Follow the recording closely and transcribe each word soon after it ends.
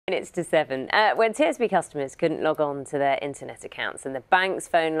Minutes to 7. When TSB customers couldn't log on to their internet accounts and the bank's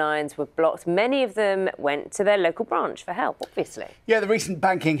phone lines were blocked, many of them went to their local branch for help, obviously. Yeah, the recent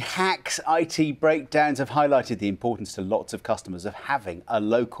banking hacks, IT breakdowns have highlighted the importance to lots of customers of having a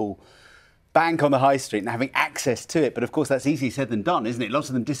local bank on the high street and having access to it. But of course, that's easier said than done, isn't it? Lots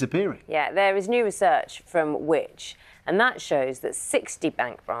of them disappearing. Yeah, there is new research from Which, and that shows that 60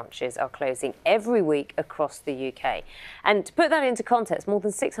 bank branches are closing every week across the UK. And to put that into context, more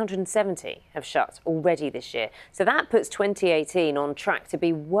than 670 have shut already this year. So that puts 2018 on track to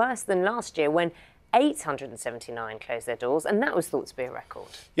be worse than last year, when 879 closed their doors, and that was thought to be a record.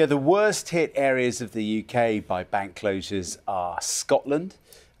 Yeah, the worst hit areas of the UK by bank closures are Scotland,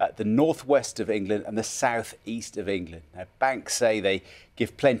 the northwest of England and the southeast of England. Now, banks say they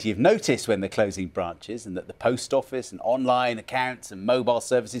give plenty of notice when they're closing branches and that the post office and online accounts and mobile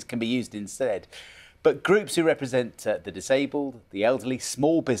services can be used instead. But groups who represent the disabled, the elderly,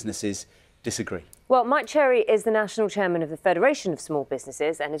 small businesses disagree. Well, Mike Cherry is the National Chairman of the Federation of Small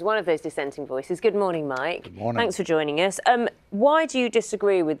Businesses and is one of those dissenting voices. Good morning, Mike. Good morning. Thanks for joining us. Why do you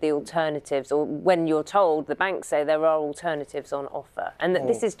disagree with the alternatives, or when you're told the banks say there are alternatives on offer, and that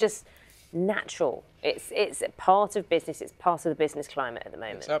this is just natural? It's part of business, it's part of the business climate at the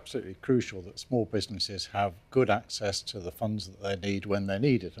moment. It's absolutely crucial that small businesses have good access to the funds that they need when they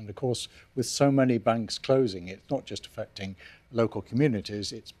need it. And of course, with so many banks closing, it's not just affecting local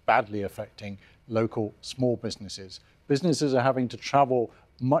communities, it's badly affecting local small businesses. Businesses are having to travel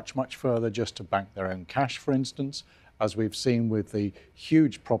much, much further just to bank their own cash, for instance, as we've seen with the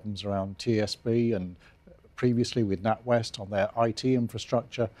huge problems around TSB and previously with NatWest on their IT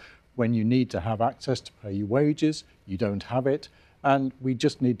infrastructure. When you need to have access to pay your wages, you don't have it. And we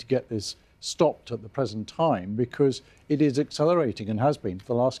just need to get this stopped at the present time because it is accelerating and has been for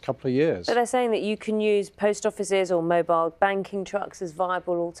the last couple of years. But they're saying that you can use post offices or mobile banking trucks as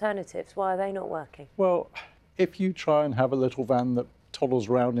viable alternatives. Why are they not working? Well, if you try and have a little van that toddles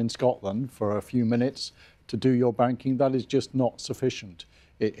around in Scotland for a few minutes to do your banking, that is just not sufficient.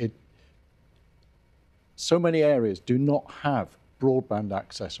 So many areas do not have broadband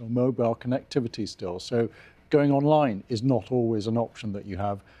access or mobile connectivity still. So going online is not always an option that you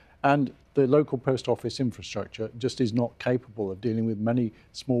have. And the local post office infrastructure just is not capable of dealing with many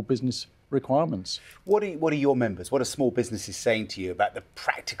small business requirements. What are your members, what are small businesses saying to you about the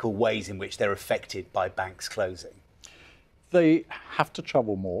practical ways in which they're affected by banks closing? They have to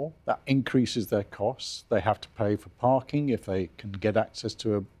travel more. That increases their costs. They have to pay for parking if they can get access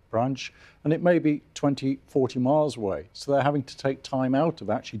to a branch, and it may be 20, 40 miles away. So they're having to take time out of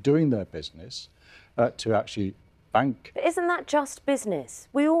actually doing their business to actually bank. But isn't that just business?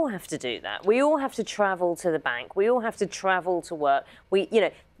 We all have to do that. We all have to travel to the bank. We all have to travel to work.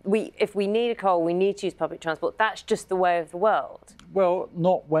 If we need a car, we need to use public transport. That's just the way of the world. Well,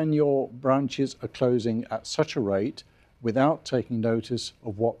 not when your branches are closing at such a rate without taking notice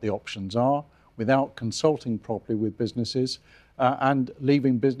of what the options are, without consulting properly with businesses, and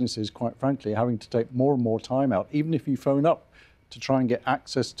leaving businesses, quite frankly, having to take more and more time out. Even if you phone up to try and get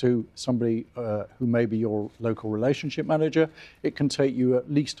access to somebody who may be your local relationship manager, it can take you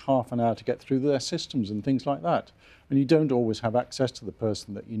at least half an hour to get through their systems and things like that. And you don't always have access to the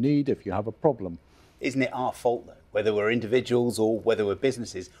person that you need if you have a problem. Isn't it our fault, though, whether we're individuals or whether we're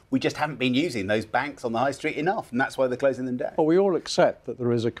businesses? We just haven't been using those banks on the high street enough, and that's why they're closing them down. Well, we all accept that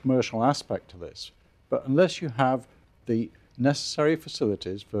there is a commercial aspect to this, but unless you have the necessary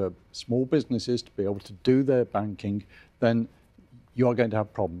facilities for small businesses to be able to do their banking, then you are going to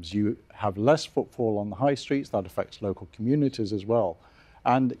have problems. You have less footfall on the high streets. That affects local communities as well.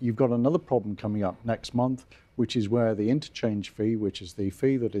 And you've got another problem coming up next month, which is where the interchange fee, which is the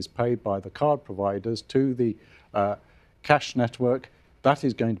fee that is paid by the card providers to the cash network, that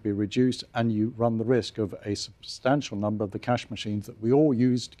is going to be reduced, and you run the risk of a substantial number of the cash machines that we all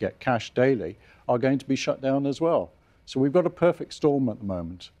use to get cash daily are going to be shut down as well. So we've got a perfect storm at the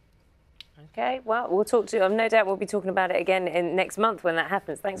moment. OK, well, we'll talk to, I've no doubt we'll be talking about it again next month when that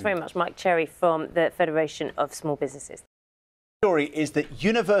happens. Thanks very much, Mike Cherry from the Federation of Small Businesses. The story is that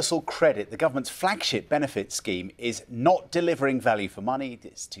Universal Credit, the government's flagship benefit scheme, is not delivering value for money.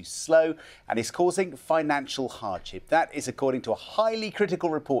 It's too slow and is causing financial hardship. That is according to a highly critical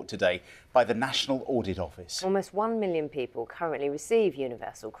report today by the National Audit Office. Almost 1 million people currently receive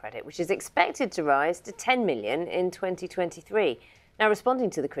Universal Credit, which is expected to rise to 10 million in 2023. Now, responding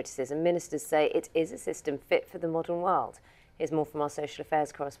to the criticism, ministers say it is a system fit for the modern world. Here's more from our social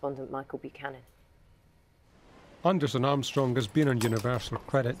affairs correspondent, Michael Buchanan. Anderson Armstrong has been on Universal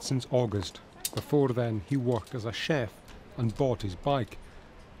Credit since August. Before then, he worked as a chef and bought his bike.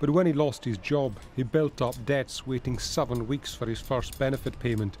 But when he lost his job, he built up debts, waiting 7 weeks for his first benefit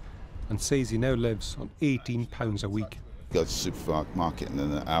payment, and says he now lives on £18 a week. Go to the supermarket and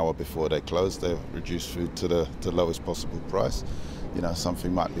then an hour before they close, they reduce food to the lowest possible price. You know,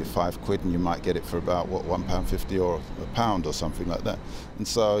 something might be £5 and you might get it for about, what, £1.50 or £1 or something like that. And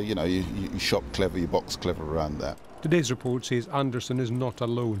so, you know, you shop clever, you box clever around that. Today's report says Anderson is not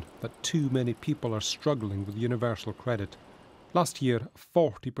alone, that too many people are struggling with universal credit. Last year,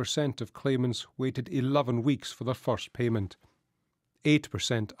 40% of claimants waited 11 weeks for their first payment.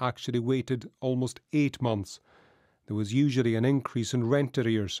 8% actually waited almost 8 months. There was usually an increase in rent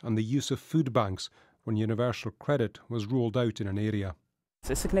arrears and the use of food banks when universal credit was rolled out in an area.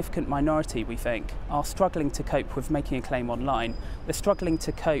 A significant minority, we think, are struggling to cope with making a claim online. They're struggling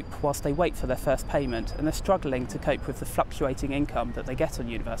to cope whilst they wait for their first payment, and they're struggling to cope with the fluctuating income that they get on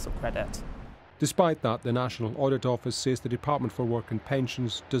universal credit. Despite that, the National Audit Office says the Department for Work and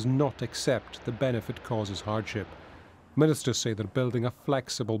Pensions does not accept the benefit causes hardship. Ministers say they're building a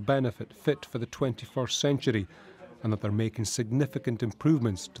flexible benefit fit for the 21st century and that they're making significant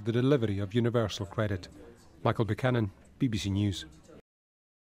improvements to the delivery of universal credit. Michael Buchanan, BBC News.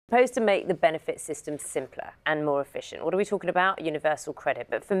 Supposed to make the benefit system simpler and more efficient. What are we talking about? Universal credit.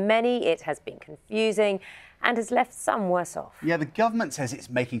 But for many, it has been confusing and has left some worse off. Yeah, the government says it's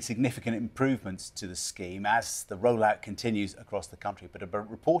making significant improvements to the scheme as the rollout continues across the country. But a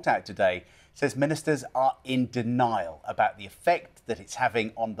report out today says ministers are in denial about the effect that it's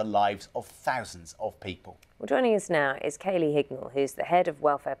having on the lives of thousands of people. Well, joining us now is Kaylee Hignell, who's the head of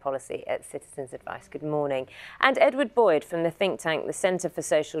welfare policy at Citizens Advice. Good morning. And Edward Boyd from the think tank, the Centre for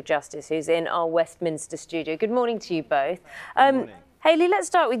Social Justice, who's in our Westminster studio. Good morning to you both. Good morning. Hayley, let's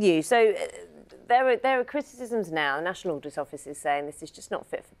start with you. So there are criticisms now. The National Audit Office is saying this is just not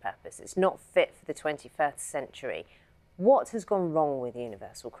fit for purpose. It's not fit for the 21st century. What has gone wrong with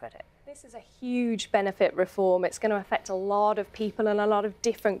universal credit? This is a huge benefit reform. It's going to affect a lot of people and a lot of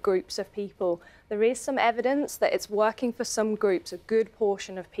different groups of people. There is some evidence that it's working for some groups, a good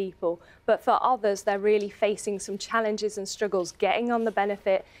portion of people, but for others, they're really facing some challenges and struggles getting on the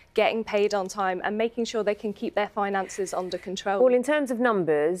benefit, getting paid on time, and making sure they can keep their finances under control. Well, in terms of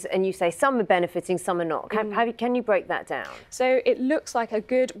numbers, and you say some are benefiting, some are not. Can you break that down? So it looks like a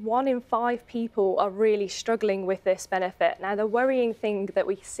good 1 in 5 people are really struggling with this benefit. Now, the worrying thing that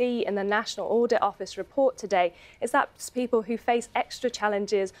we see in the National Audit Office report today is that people who face extra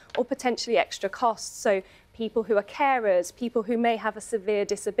challenges or potentially extra costs. So people who are carers, people who may have a severe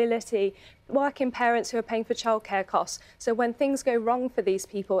disability, working parents who are paying for childcare costs. So when things go wrong for these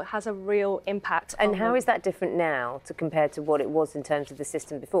people, it has a real impact. And how is that different now compared to what it was in terms of the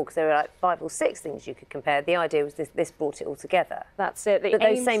system before? Because there were like 5 or 6 things you could compare. The idea was this brought it all together. That's it. But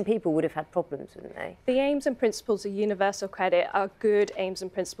those same people would have had problems, wouldn't they? The aims and principles of universal credit are good aims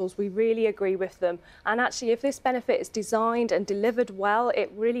and principles. We really agree with them. And actually, if this benefit is designed and delivered well,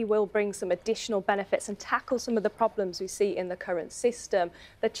 it really will bring some additional benefits and tackle some of the problems we see in the current system.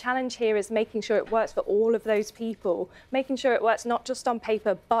 The challenge here is making sure it works for all of those people, making sure it works not just on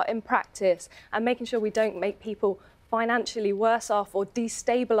paper but in practice, and making sure we don't make people financially worse off or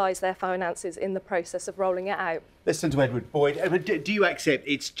destabilise their finances in the process of rolling it out. Listen to Edward Boyd. Edward, do you accept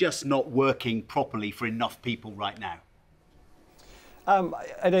it's just not working properly for enough people right now?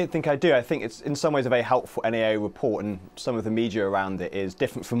 I don't think I do. I think it's in some ways a very helpful NAO report, and some of the media around it is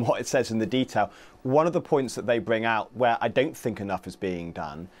different from what it says in the detail. One of the points that they bring out where I don't think enough is being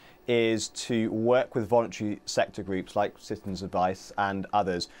done is to work with voluntary sector groups like Citizens Advice and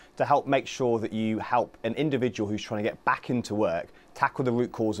others to help make sure that you help an individual who's trying to get back into work tackle the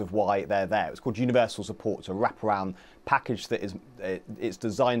root cause of why they're there. It's called Universal Support. It's a wraparound package that it's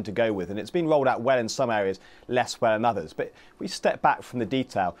designed to go with, and it's been rolled out well in some areas, less well in others. But if we step back from the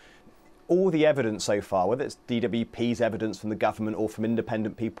detail, all the evidence so far, whether it's DWP's evidence from the government or from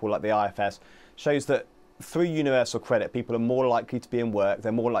independent people like the IFS, shows that through universal credit, people are more likely to be in work,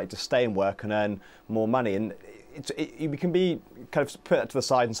 they're more likely to stay in work and earn more money. And we can be kind of put that to the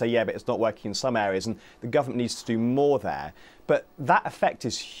side and say, yeah, but it's not working in some areas, and the government needs to do more there. But that effect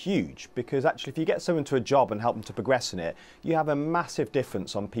is huge, because actually if you get someone to a job and help them to progress in it, you have a massive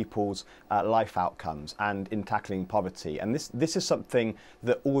difference on people's life outcomes and in tackling poverty. And this is something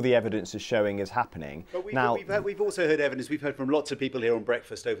that all the evidence is showing is happening. But we've also heard evidence, we've heard from lots of people here on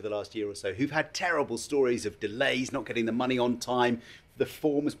Breakfast over the last year or so who've had terrible stories of delays, not getting the money on time, the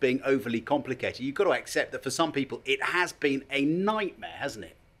forms being overly complicated. You've got to accept that for some people it has been a nightmare, hasn't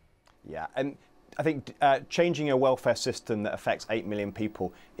it? Yeah, and I think changing a welfare system that affects 8 million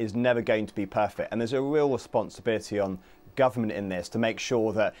people is never going to be perfect, and there's a real responsibility on government in this to make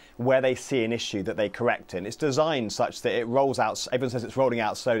sure that where they see an issue that they correct it. And it's designed such that it rolls out, everyone says it's rolling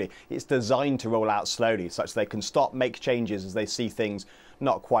out slowly. It's designed to roll out slowly such they can stop, make changes as they see things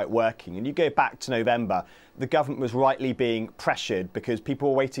not quite working. And you go back to November, the government was rightly being pressured because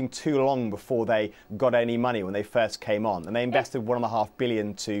people were waiting too long before they got any money when they first came on, and they invested £1.5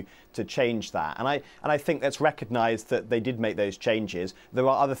 billion to change that. And I think that's recognised that they did make those changes. There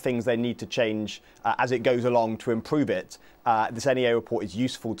are other things they need to change as it goes along to improve it. This NEA report is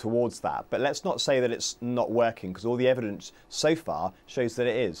useful towards that, but let's not say that it's not working, because all the evidence so far shows that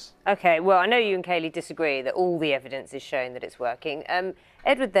it is. OK, well, I know you and Kayleigh disagree that all the evidence is showing that it's working.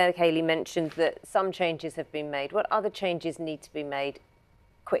 Edward there, Kayleigh, mentioned that some changes have been made. What other changes need to be made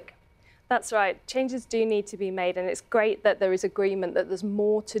quick? That's right. Changes do need to be made, and it's great that there is agreement that there's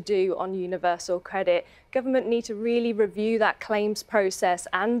more to do on universal credit. Government need to really review that claims process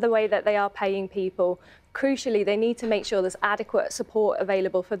and the way that they are paying people. Crucially, they need to make sure there's adequate support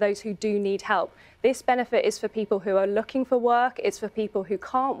available for those who do need help. This benefit is for people who are looking for work, it's for people who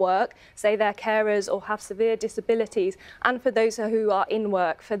can't work, say they're carers or have severe disabilities, and for those who are in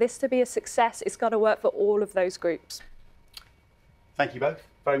work. For this to be a success, it's got to work for all of those groups. Thank you both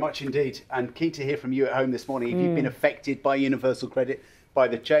very much indeed. And keen to hear from you at home this morning. If you've been affected by universal credit, by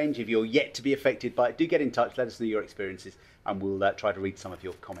the change, if you're yet to be affected by it, do get in touch, let us know your experiences, and we'll try to read some of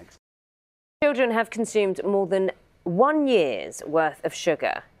your comments. Children have consumed more than 1 year's worth of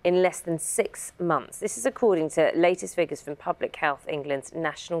sugar in less than 6 months. This is according to latest figures from Public Health England's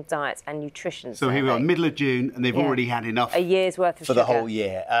National Diet and Nutrition So Survey. here we are, middle of June, and they've already had enough. A year's worth of for sugar. the whole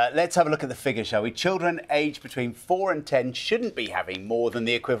year. Let's have a look at the figures, shall we? Children aged between 4 and 10 shouldn't be having more than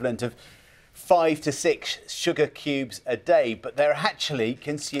the equivalent of 5 to 6 sugar cubes a day, but they're actually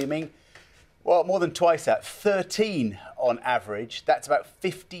consuming, well, more than twice that, 13 on average. That's about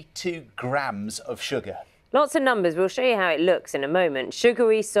 52 grams of sugar. Lots of numbers. We'll show you how it looks in a moment.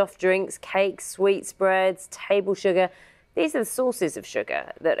 Sugary soft drinks, cakes, sweetbreads, table sugar. These are the sources of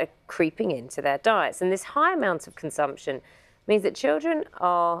sugar that are creeping into their diets. And this high amount of consumption means that children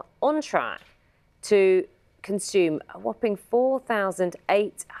are on track to consume a whopping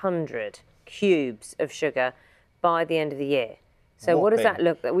 4,800 cubes of sugar by the end of the year. So what does that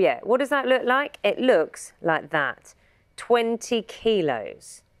look like? Yeah, what does that look like? It looks like that. 20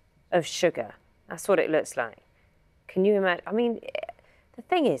 kilos of sugar. That's what it looks like. Can you imagine? I mean, the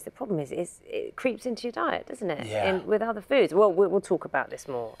thing is, the problem is it creeps into your diet, doesn't it? Yeah. With other foods. Well, we'll talk about this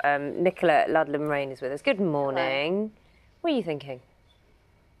more. Nicola Ludlam-Rain is with us. Good morning. Hello. What are you thinking,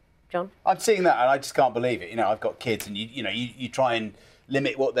 John? I'm seeing that and I just can't believe it. You know, I've got kids and you try and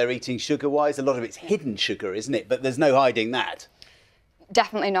limit what they're eating sugar-wise. A lot of it's hidden sugar, isn't it? But there's no hiding that.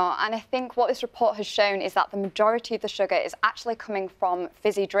 Definitely not. And I think what this report has shown is that the majority of the sugar is actually coming from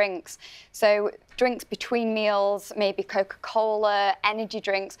fizzy drinks. So drinks between meals, maybe Coca-Cola, energy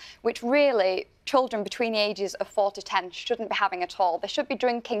drinks, which really children between the ages of 4 to 10 shouldn't be having at all. They should be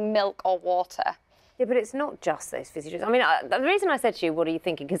drinking milk or water. Yeah, but it's not just those fizzy drinks. I mean, the reason I said to you, what are you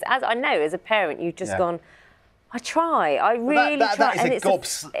thinking? Because as I know, as a parent, you've just gone, I try. I really try. That is a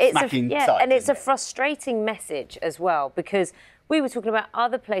gobsmacking sight. And it's a frustrating message as well, because we were talking about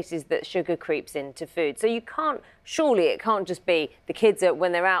other places that sugar creeps into food. So you can't, surely it can't just be the kids are,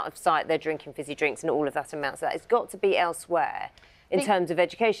 when they're out of sight, they're drinking fizzy drinks and all of that amounts to that. It's got to be elsewhere in terms of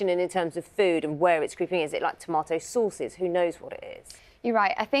education and in terms of food and where it's creeping. Is it like tomato sauces? Who knows what it is? You're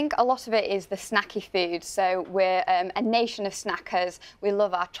right. I think a lot of it is the snacky food. So we're a nation of snackers. We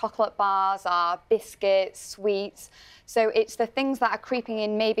love our chocolate bars, our biscuits, sweets. So it's the things that are creeping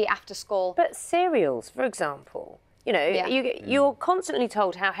in maybe after school. But cereals, for example. You know, you're constantly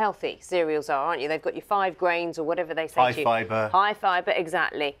told how healthy cereals are, aren't you? They've got your 5 grains or whatever they say to you. High fibre. High fibre,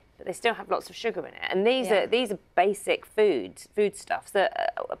 exactly. But they still have lots of sugar in it. And these are basic foodstuffs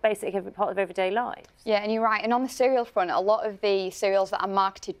that are basic every part of everyday life. Yeah, and you're right. And on the cereal front, a lot of the cereals that are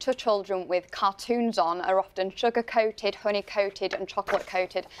marketed to children with cartoons on are often sugar-coated, honey-coated and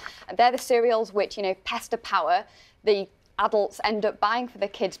chocolate-coated. And they're the cereals which, you know, pester power the adults end up buying for the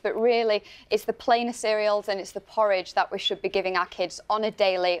kids, but really it's the plainer cereals and it's the porridge that we should be giving our kids on a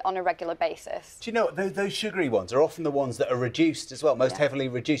daily, on a regular basis. Do you know what? Those sugary ones are often the ones that are reduced as well, most heavily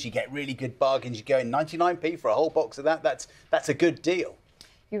reduced. You get really good bargains. You go in 99p for a whole box of that. That's a good deal.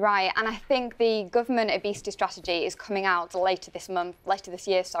 You're right, and I think the government obesity strategy is coming out later this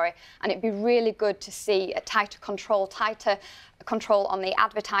year, and it'd be really good to see a tighter control, tighter control on the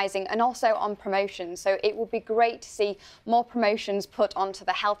advertising and also on promotions. So it would be great to see more promotions put onto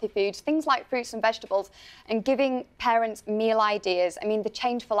the healthy foods, things like fruits and vegetables, and giving parents meal ideas. I mean, the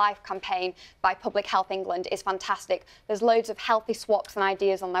Change for Life campaign by Public Health England is fantastic. There's loads of healthy swaps and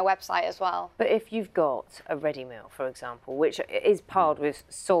ideas on their website as well. But if you've got a ready meal, for example, which is piled with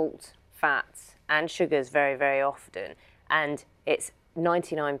salt, fats and sugars very, very often, and it's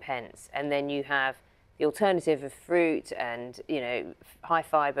 99 pence, and then you have the alternative of fruit and, you know, high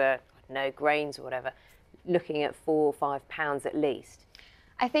fibre, grains or whatever, looking at £4 or £5 at least.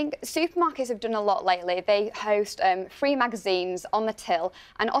 I think supermarkets have done a lot lately. They host free magazines on the till,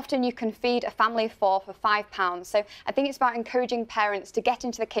 and often you can feed a family of 4 for £5. So I think it's about encouraging parents to get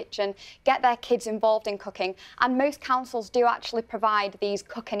into the kitchen, get their kids involved in cooking, and most councils do actually provide these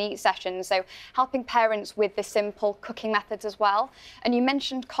cook and eat sessions, so helping parents with the simple cooking methods as well. And you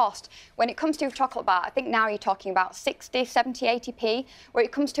mentioned cost. When it comes to a chocolate bar, I think now you're talking about 60, 70, 80p. Where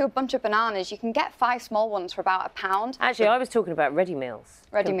it comes to a bunch of bananas, you can get 5 small ones for about £1. Actually, I was talking about ready meals.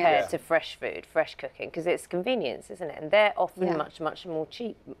 Ready meals. Compared to fresh food, fresh cooking, because it's convenience, isn't it? And they're often much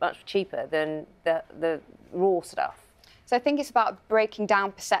cheaper than the raw stuff. So I think it's about breaking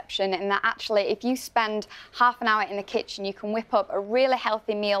down perception, and that actually if you spend half an hour in the kitchen, you can whip up a really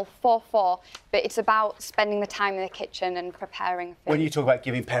healthy meal for 4, but it's about spending the time in the kitchen and preparing food. When you talk about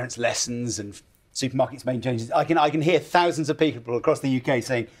giving parents lessons and supermarkets making changes, I can hear thousands of people across the UK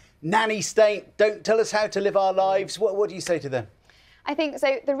saying, nanny state, don't tell us how to live our lives. What do you say to them? I think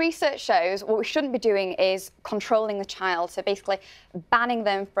so. The research shows what we shouldn't be doing is controlling the child, so basically banning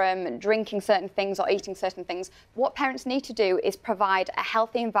them from drinking certain things or eating certain things. What parents need to do is provide a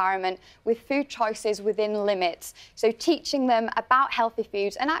healthy environment with food choices within limits. So teaching them about healthy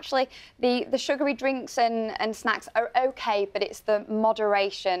foods, and actually the sugary drinks and snacks are okay, but it's the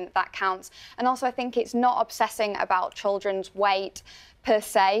moderation that counts. And also I think it's not obsessing about children's weight per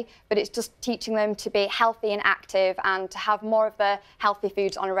se, but it's just teaching them to be healthy and active and to have more of the healthy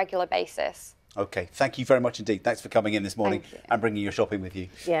foods on a regular basis. OK, thank you very much indeed. Thanks for coming in this morning and bringing your shopping with you.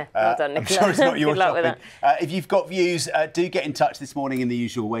 Yeah, well done, Nicola. I'm sure it's not your Good luck shopping. with that. If you've got views, do get in touch this morning in the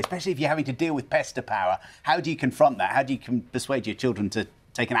usual way, especially if you're having to deal with pester power. How do you confront that? How do you persuade your children to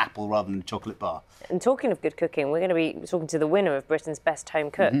take an apple rather than a chocolate bar? And talking of good cooking, we're going to be talking to the winner of Britain's Best Home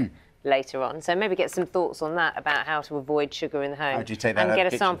Cook. Later on, so maybe get some thoughts on that, about how to avoid sugar in the home. How do you take that and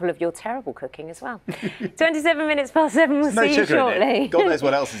get a sample of your terrible cooking as well. 27 minutes past 7, we'll see you shortly. God knows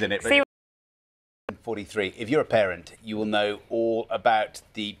what else is in it. See 43. If you're a parent, you will know all about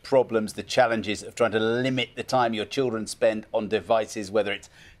the problems, the challenges of trying to limit the time your children spend on devices, whether it's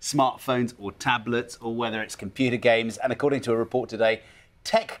smartphones or tablets or whether it's computer games. And according to a report today,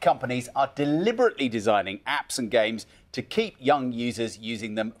 tech companies are deliberately designing apps and games to keep young users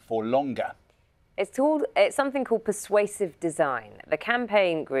using them for longer. It's something called persuasive design. The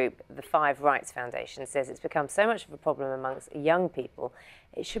campaign group, the 5 Rights Foundation, says it's become so much of a problem amongst young people,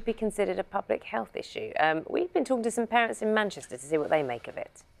 it should be considered a public health issue. We've been talking to some parents in Manchester to see what they make of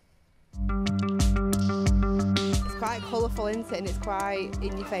it. It's quite colourful, isn't it? And it's quite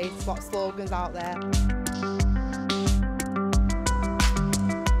in your face, what slogans out there.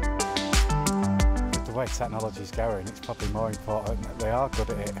 The way technology's going, it's probably more important that they are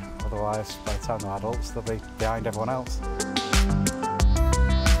good at it. Otherwise, by the time they're adults, they'll be behind everyone else.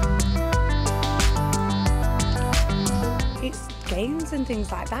 It's games and things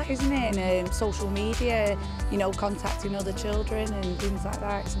like that, isn't it? And social media, you know, contacting other children and things like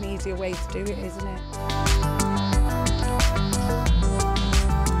that. It's an easier way to do it, isn't it?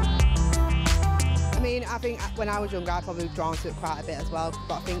 I mean, I think when I was younger, I probably was drawn to it quite a bit as well.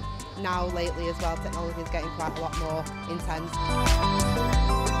 But I think now, lately as well, technology is getting quite a lot more intense.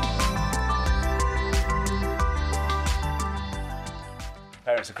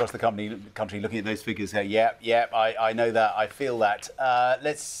 Parents across the country looking at those figures say, I know that, I feel that.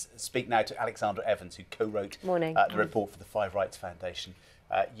 Let's speak now to Alexandra Evans, who co-wrote the report for the 5 Rights Foundation.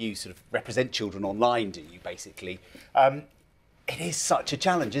 You sort of represent children online, do you, basically? It is such a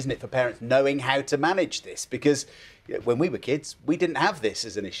challenge, isn't it, for parents knowing how to manage this? Because when we were kids, we didn't have this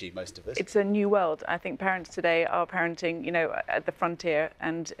as an issue, most of us. It's a new world. I think parents today are parenting, you know, at the frontier,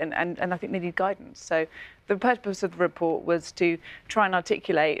 and I think they need guidance. So the purpose of the report was to try and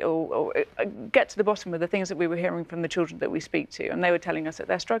articulate or get to the bottom of the things that we were hearing from the children that we speak to, and they were telling us that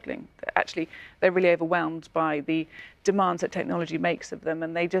they're struggling. Actually, they're really overwhelmed by the demands that technology makes of them,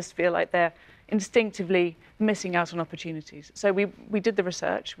 and they just feel like they're instinctively missing out on opportunities. So we did the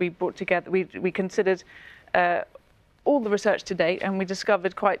research. We brought together. We considered all the research to date, and we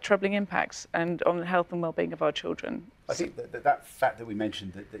discovered quite troubling impacts and on the health and well-being of our children. I think that fact that we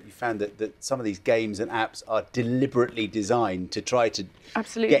mentioned, that you found that some of these games and apps are deliberately designed to try to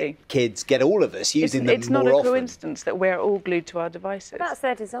get kids, get all of us using them more often. It's not a coincidence that we're all glued to our devices. But that's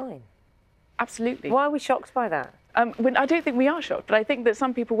their design. Absolutely. Why are we shocked by that? I don't think we are shocked, but I think that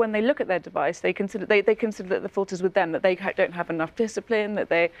some people, when they look at their device, they consider that the fault is with them, that they don't have enough discipline, that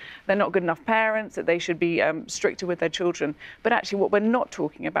they're not good enough parents, that they should be stricter with their children. But actually, what we're not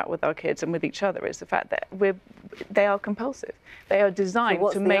talking about with our kids and with each other is the fact that they are compulsive. They are designed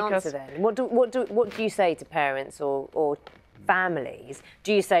to make us. What's the answer then? What do you say to parents or families?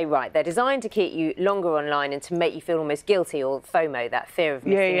 Do you say, right, they're designed to keep you longer online and to make you feel almost guilty, or FOMO, that fear of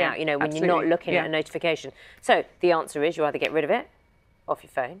missing out, you know, when you're not looking at a notification? So the answer is you either get rid of it off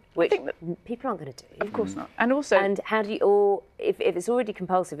your phone, which people aren't going to do. Of course not. And how do you, or if it's already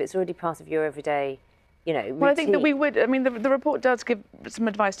compulsive, it's already part of your everyday, you know, routine. Well, I think that we would. I mean, the report does give some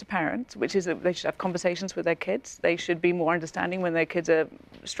advice to parents, which is that they should have conversations with their kids. They should be more understanding when their kids are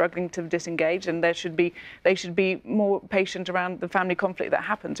struggling to disengage, and they should be more patient around the family conflict that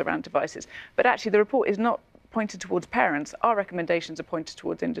happens around devices. But actually, the report is not pointed towards parents. Our recommendations are pointed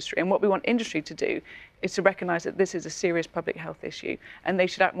towards industry, and what we want industry to do is to recognise that this is a serious public health issue, and they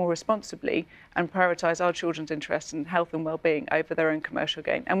should act more responsibly and prioritise our children's interests and health and well-being over their own commercial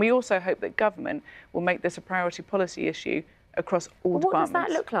gain. And we also hope that government will make this a priority policy issue across all departments. What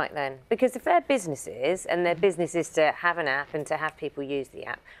does that look like then? Because if they're businesses, and their business is to have an app and to have people use the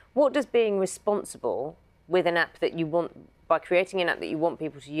app, what does being responsible with an app that you want, by creating an app that you want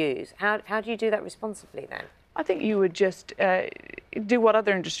people to use, how do you do that responsibly then? I think you would just do what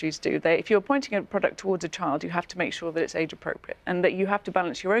other industries do. If you're pointing a product towards a child, you have to make sure that it's age appropriate, and that you have to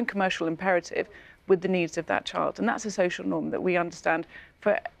balance your own commercial imperative with the needs of that child. And that's a social norm that we understand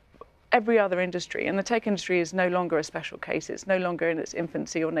for every other industry. And the tech industry is no longer a special case. It's no longer in its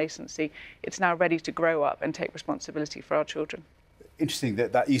infancy or nascency. It's now ready to grow up and take responsibility for our children. Interesting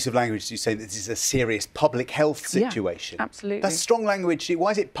that use of language. You say that this is a serious public health situation. Yeah, absolutely. That's strong language.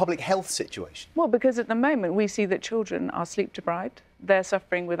 Why is it public health situation? Well, because at the moment we see that children are sleep deprived. They're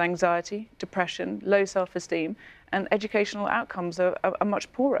suffering with anxiety, depression, low self-esteem, and educational outcomes are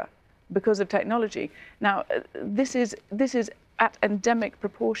much poorer because of technology. Now, this is at endemic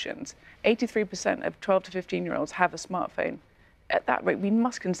proportions. 83% of 12 to 15-year-olds have a smartphone. At that rate, we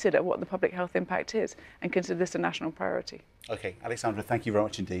must consider what the public health impact is and consider this a national priority. OK, Alexandra, thank you very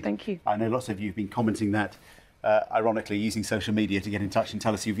much indeed. Thank you. I know lots of you have been commenting that, ironically, using social media to get in touch and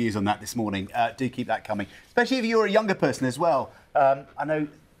tell us your views on that this morning. Do keep that coming, especially if you're a younger person as well. I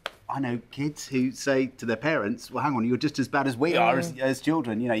know kids who say to their parents, well, hang on, you're just as bad as we are as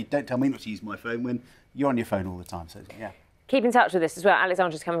children. You know, you don't tell me not to use my phone when you're on your phone all the time. So, yeah. Keep in touch with us as well.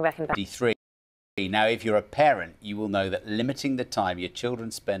 Alexandra's coming back in about 3. Now, if you're a parent, you will know that limiting the time your children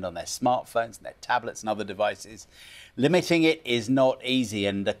spend on their smartphones, and their tablets and other devices, limiting it is not easy.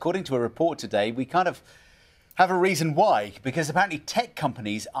 And according to a report today, we kind of have a reason why, because apparently tech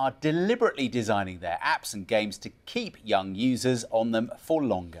companies are deliberately designing their apps and games to keep young users on them for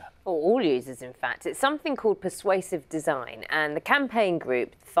longer. Or all users, in fact. It's something called persuasive design, and the campaign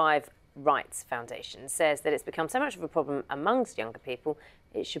group 5 Rights Foundation says that it's become so much of a problem amongst younger people,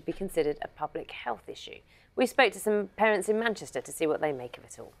 it should be considered a public health issue. We spoke to some parents in Manchester to see what they make of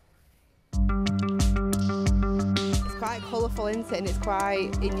it all. It's quite colourful, isn't it? And it's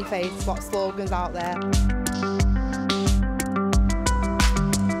quite in your face, what slogans out there.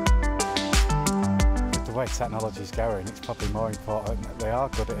 With the way technology's going, it's probably more important that they are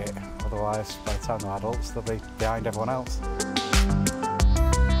good at it. Otherwise, by the time they're adults, they'll be behind everyone else.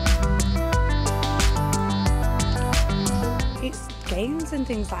 It's games and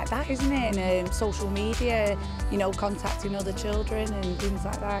things like that, isn't it? And social media, you know, contacting other children and things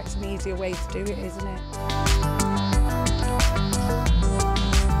like that. It's an easier way to do it, isn't it?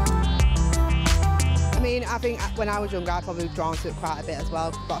 I mean, I think when I was younger, I probably was drawn to it quite a bit as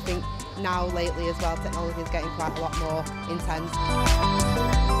well. But I think now, lately as well, technology is getting quite a lot more intense.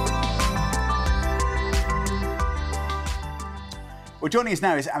 Well, joining us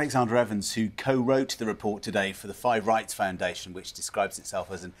now is Alexandra Evans, who co-wrote the report today for the 5 Rights Foundation, which describes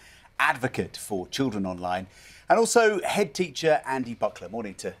itself as an advocate for children online, and also head teacher Andy Buckler.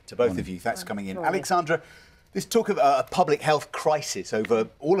 Morning to both of you. Thanks for coming in. Morning. Alexandra, this talk of a public health crisis over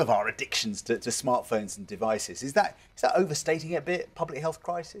all of our addictions to smartphones and devices, is that overstating it a bit, public health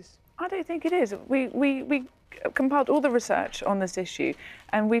crisis? I don't think it is. We compiled all the research on this issue,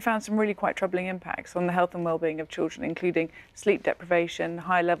 and we found some really quite troubling impacts on the health and well-being of children, including sleep deprivation,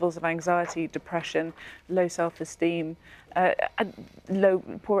 high levels of anxiety, depression, low self-esteem,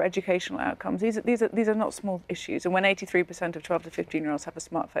 poor educational outcomes. These are not small issues. And when 83% of 12 to 15-year-olds have a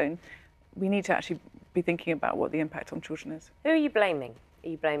smartphone, we need to actually be thinking about what the impact on children is. Who are you blaming? Are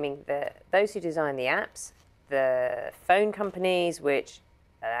you blaming those who design the apps, the phone companies which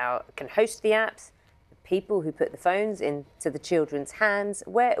can host the apps, the people who put the phones into the children's hands?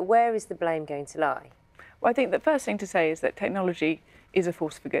 Where is the blame going to lie? Well, I think the first thing to say is that technology is a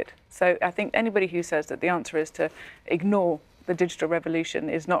force for good. So I think anybody who says that the answer is to ignore the digital revolution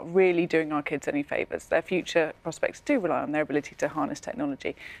is not really doing our kids any favours. Their future prospects do rely on their ability to harness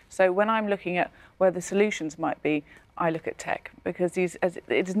technology. So when I'm looking at where the solutions might be, I look at tech, because it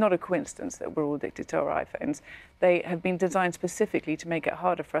is not a coincidence that we're all addicted to our iPhones. They have been designed specifically to make it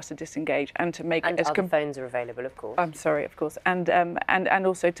harder for us to disengage and to make and it as other phones are available, of course. I'm sorry, of course, and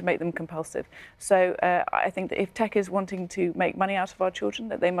also to make them compulsive. So I think that if tech is wanting to make money out of our children,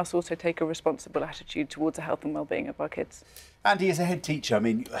 that they must also take a responsible attitude towards the health and well-being of our kids. Andy, as a head teacher, I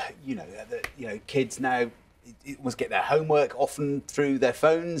mean, kids now almost get their homework often through their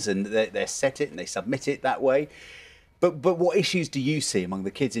phones, and they set it and they submit it that way. But what issues do you see among the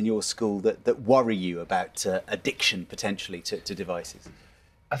kids in your school that worry you about addiction potentially to devices?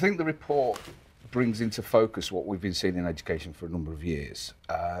 I think the report brings into focus what we've been seeing in education for a number of years.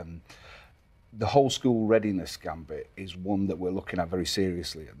 The whole school readiness gambit is one that we're looking at very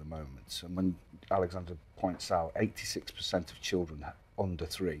seriously at the moment. And when Alexandra points out 86% of children under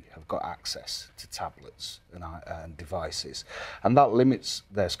 3 have got access to tablets and devices, and that limits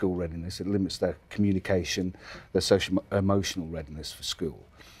their school readiness. It limits their communication, their social emotional readiness for school.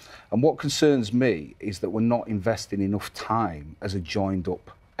 And what concerns me is that we're not investing enough time as a joined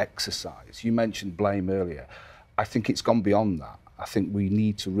up exercise. You mentioned blame earlier. I think it's gone beyond that. I think we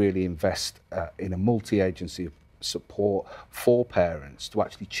need to really invest in a multi-agency support for parents to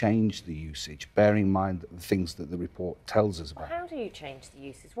actually change the usage, bearing in mind the things that the report tells us about. How do you change the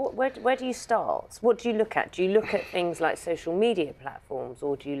usage? Where do you start? What do you look at? Do you look at things like social media platforms,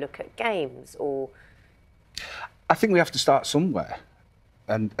 or do you look at games? Or I think we have to start somewhere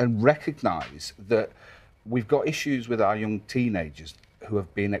and recognise that we've got issues with our young teenagers who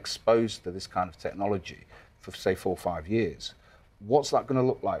have been exposed to this kind of technology for, say, 4 or 5 years. What's that going to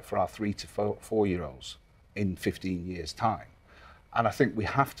look like for our 3 to 4-year-olds in 15 years' time? And I think we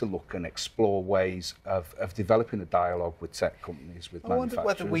have to look and explore ways of developing a dialogue with tech companies, with manufacturers. I wonder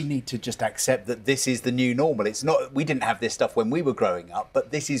whether we need to just accept that this is the new normal. It's not, we didn't have this stuff when we were growing up,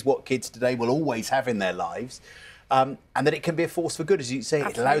 but this is what kids today will always have in their lives. And that it can be a force for good, as you say.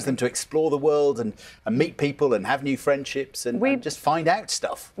 Absolutely. It allows them to explore the world and meet people and have new friendships and just find out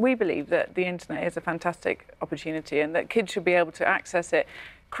stuff. We believe that the internet is a fantastic opportunity and that kids should be able to access it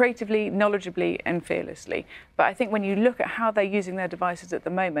creatively, knowledgeably and fearlessly. But I think when you look at how they're using their devices at the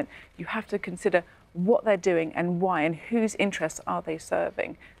moment, you have to consider what they're doing and why and whose interests are they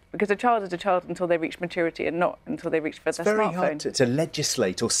serving. Because a child is a child until they reach maturity and not until they reach for their smartphone. It's very hard to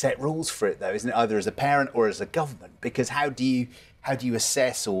legislate or set rules for it, though, isn't it? Either as a parent or as a government. Because how do you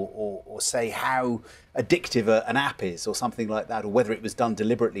assess or say how addictive an app is or something like that, or whether it was done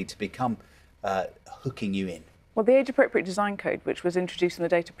deliberately to become hooking you in? Well, the Age-Appropriate Design Code, which was introduced in the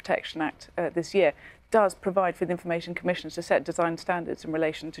Data Protection Act this year, does provide for the information commissions to set design standards in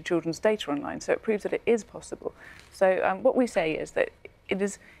relation to children's data online. So it proves that it is possible. So what we say is that it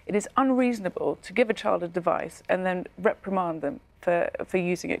is unreasonable to give a child a device and then reprimand them for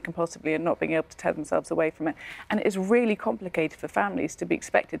using it compulsively and not being able to tear themselves away from it. And it is really complicated for families to be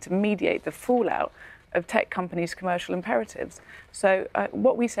expected to mediate the fallout of tech companies' commercial imperatives. So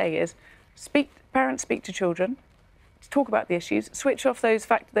what we say is, parents speak to children, talk about the issues, switch off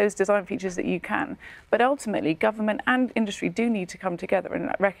those design features that you can. But ultimately, government and industry do need to come together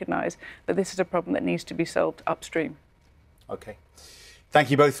and recognise that this is a problem that needs to be solved upstream. OK. Thank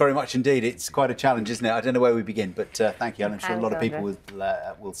you both very much indeed. It's quite a challenge, isn't it? I don't know where we begin, but thank you. I'm sure a lot of people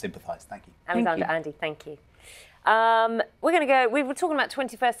will sympathise. Thank you. Alexandra, Andy, thank you. We're going to go, we were talking about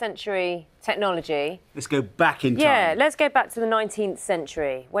 21st century technology. Let's go back in time. Yeah, let's go back to the 19th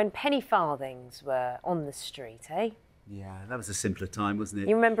century when penny farthings were on the street, eh? Yeah, that was a simpler time, wasn't it?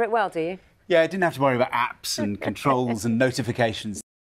 You remember it well, do you? Yeah, I didn't have to worry about apps and controls and notifications